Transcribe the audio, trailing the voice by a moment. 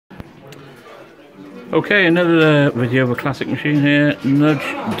Okay, another video of a classic machine here,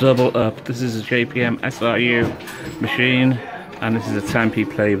 Nudge Double Up. This is a JPM SRU machine, and this is a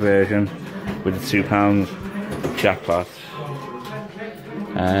 10p play version with the £2 jackpot.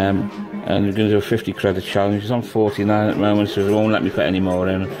 And we're going to do a 50 credit challenge. It's on 49 at the moment, so it won't let me put any more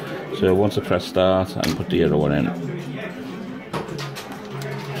in. So once I press start, I can put the other one in.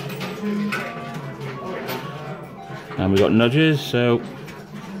 And we've got nudges, so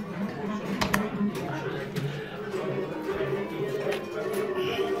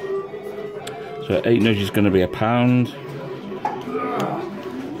So 8 nudges is going to be £1.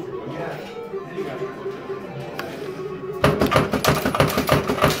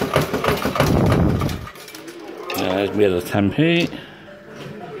 There's my other 10p.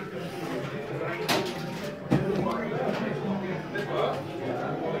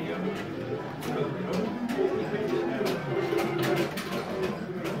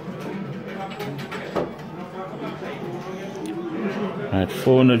 Right,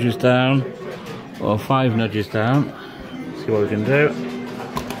 4 nudges down. Or 5 nudges down. See what we can do.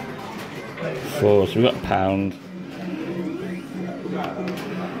 4, so we've got £1.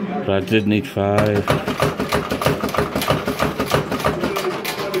 But I did need 5.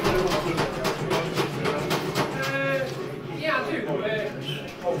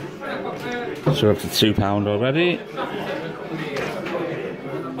 So we're up to £2 already.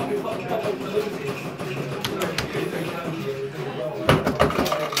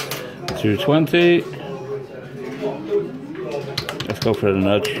 $2.20. Let's go for the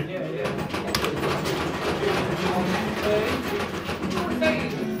nudge.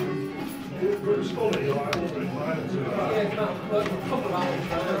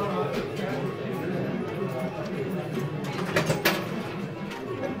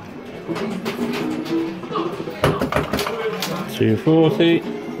 $2.40.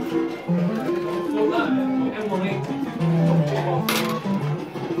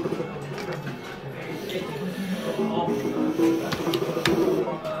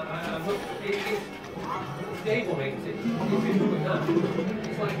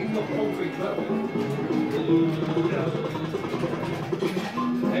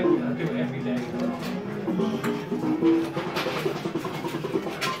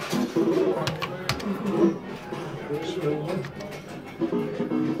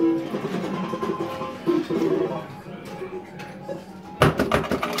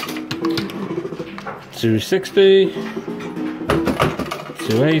 $2.60,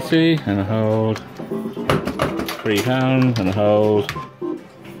 $2.80 and a hold, £3 and a hold,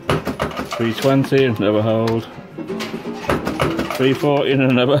 $3.20 and another hold, $3.40 and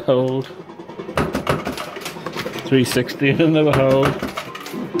another hold, $3.60 and another hold,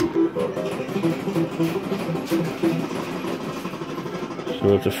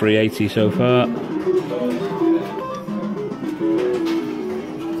 so it's a $3.80 so far.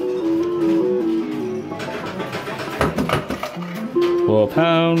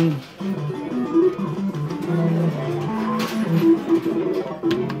 £4.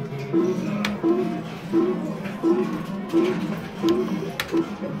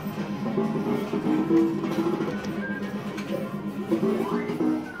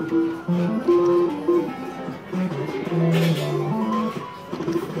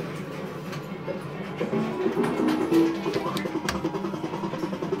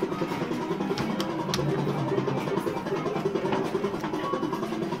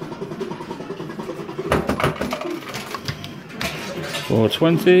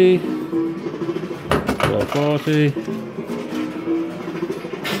 $4.20, $4.40,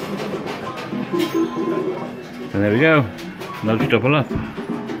 and there we go, Nudge Double Up,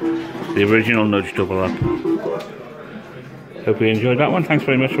 the original Nudge Double Up. Hope you enjoyed that one. Thanks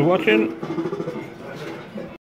very much for watching.